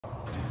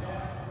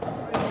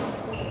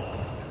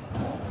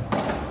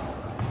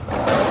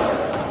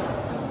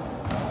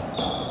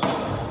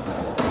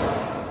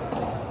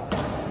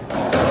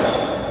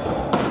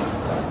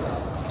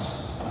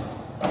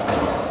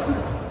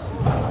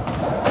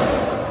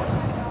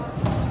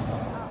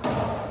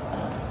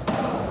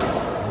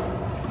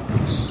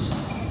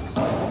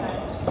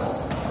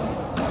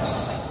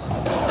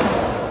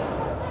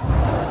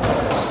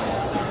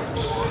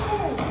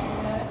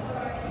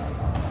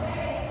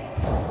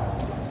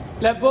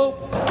Let ball.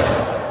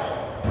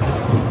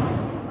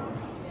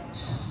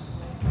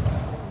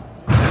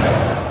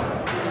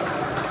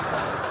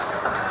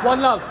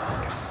 One love.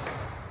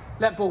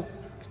 Let ball.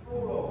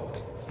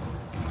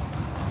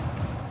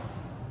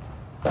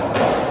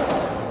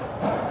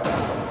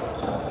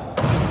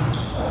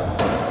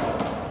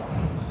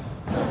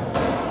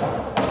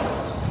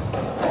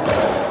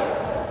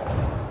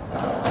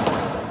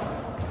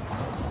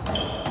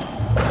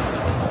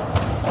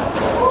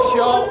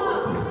 Shot.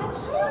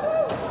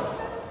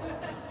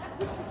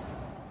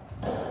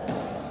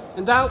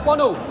 And out,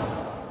 1-all.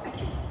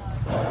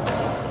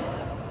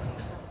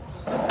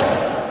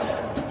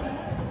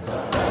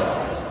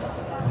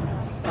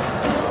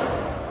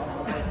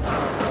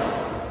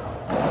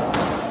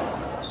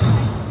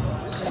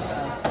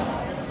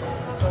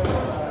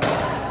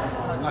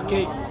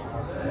 Lucky.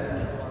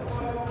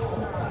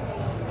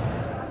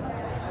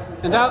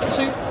 And out,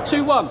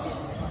 2-1.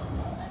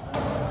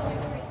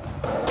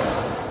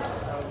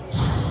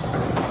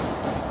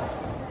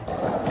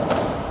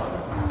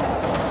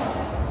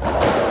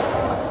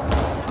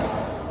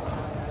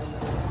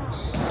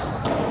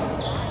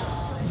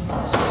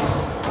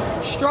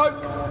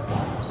 Stroke.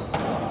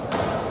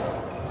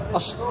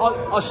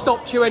 I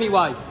stopped you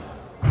anyway.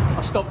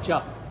 I stopped you.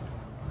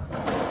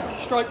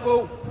 Stroke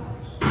ball.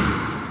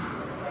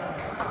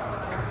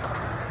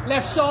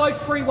 Left side,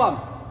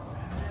 3-1.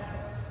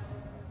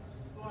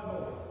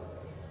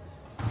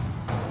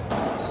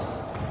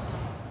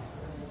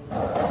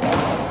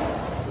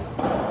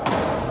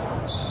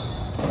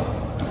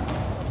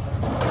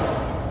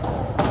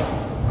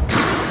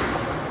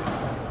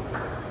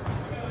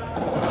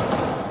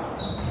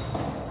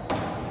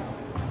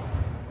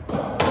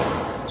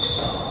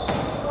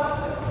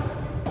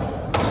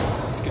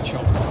 Good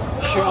shot.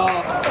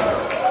 Sharp.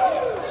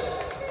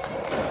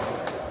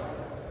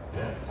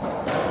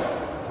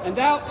 And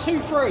out,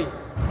 2-3.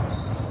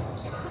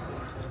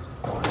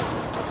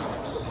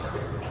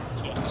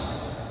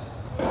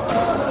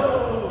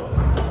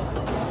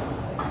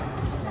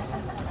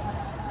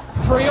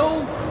 Three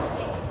all.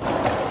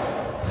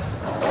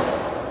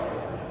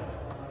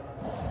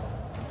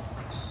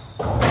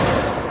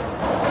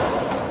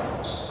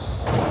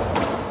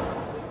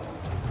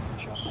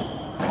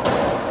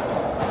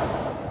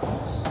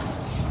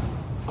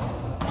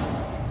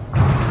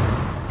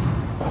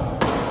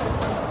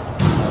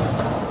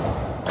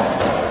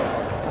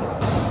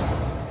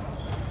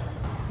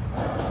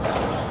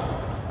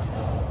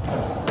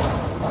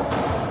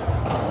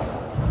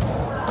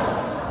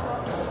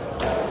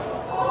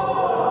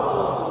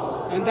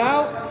 And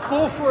out,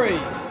 4-3.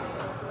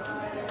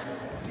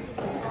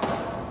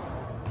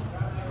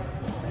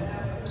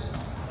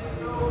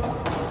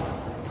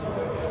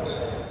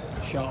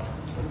 Shot.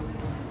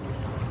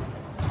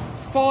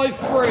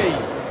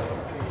 5-3.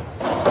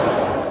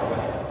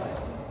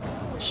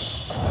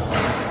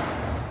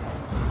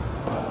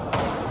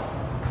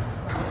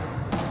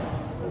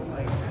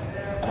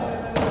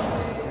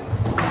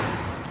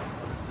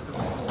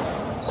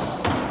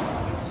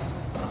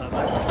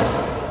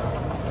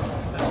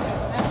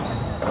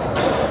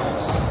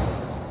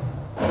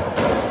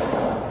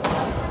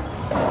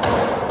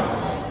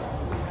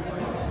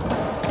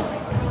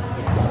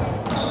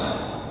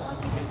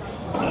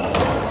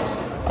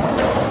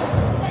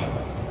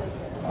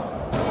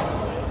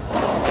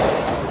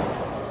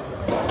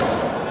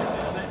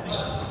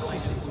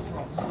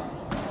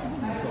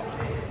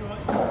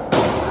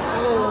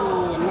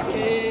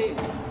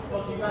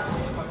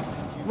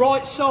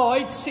 Right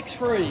side,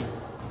 6-3.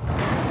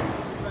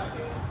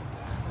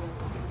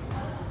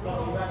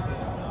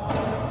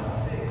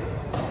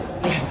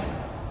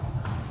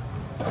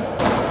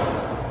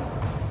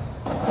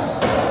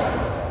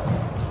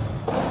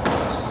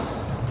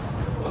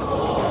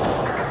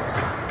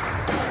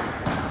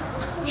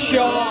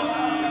 Shot.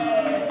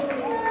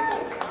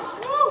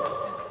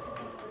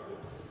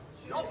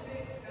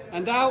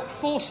 And out,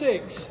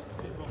 4-6.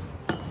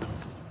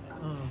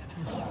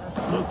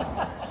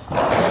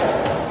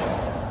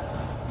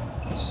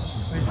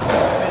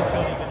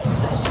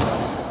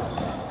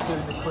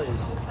 Doing the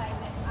quiz.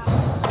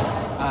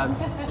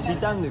 Has he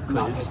done the quiz?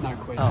 No, there's no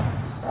quiz. Oh.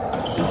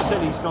 He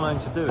said he's gone home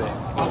to do it.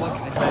 Oh,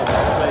 okay.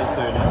 Claire's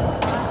doing it.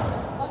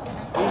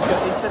 He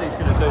said he's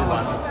going to do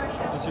one.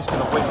 He's just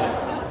going to wing it.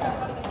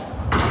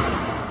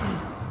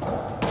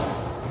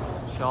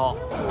 Shot.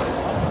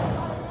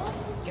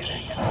 Get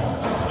there, get there.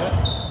 Yeah.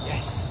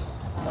 Yes.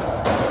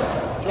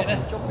 Drop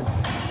him, drop him.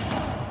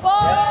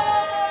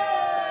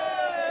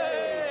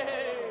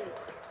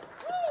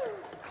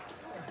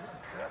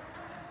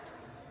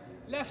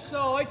 Left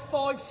side,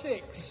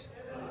 5-6.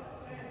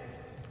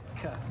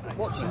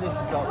 Watching this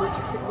is like,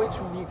 which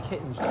of you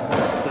kittens do you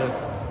want to...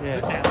 Yeah.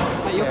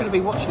 Mate, you're going to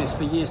be watching this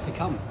for years to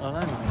come. I know,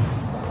 mate.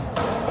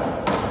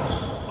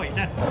 What, you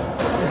done?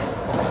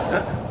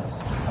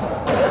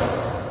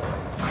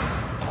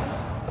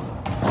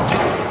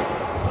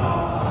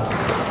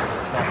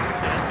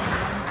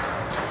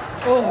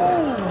 Oh!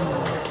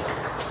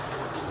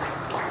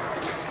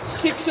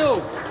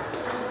 6-all.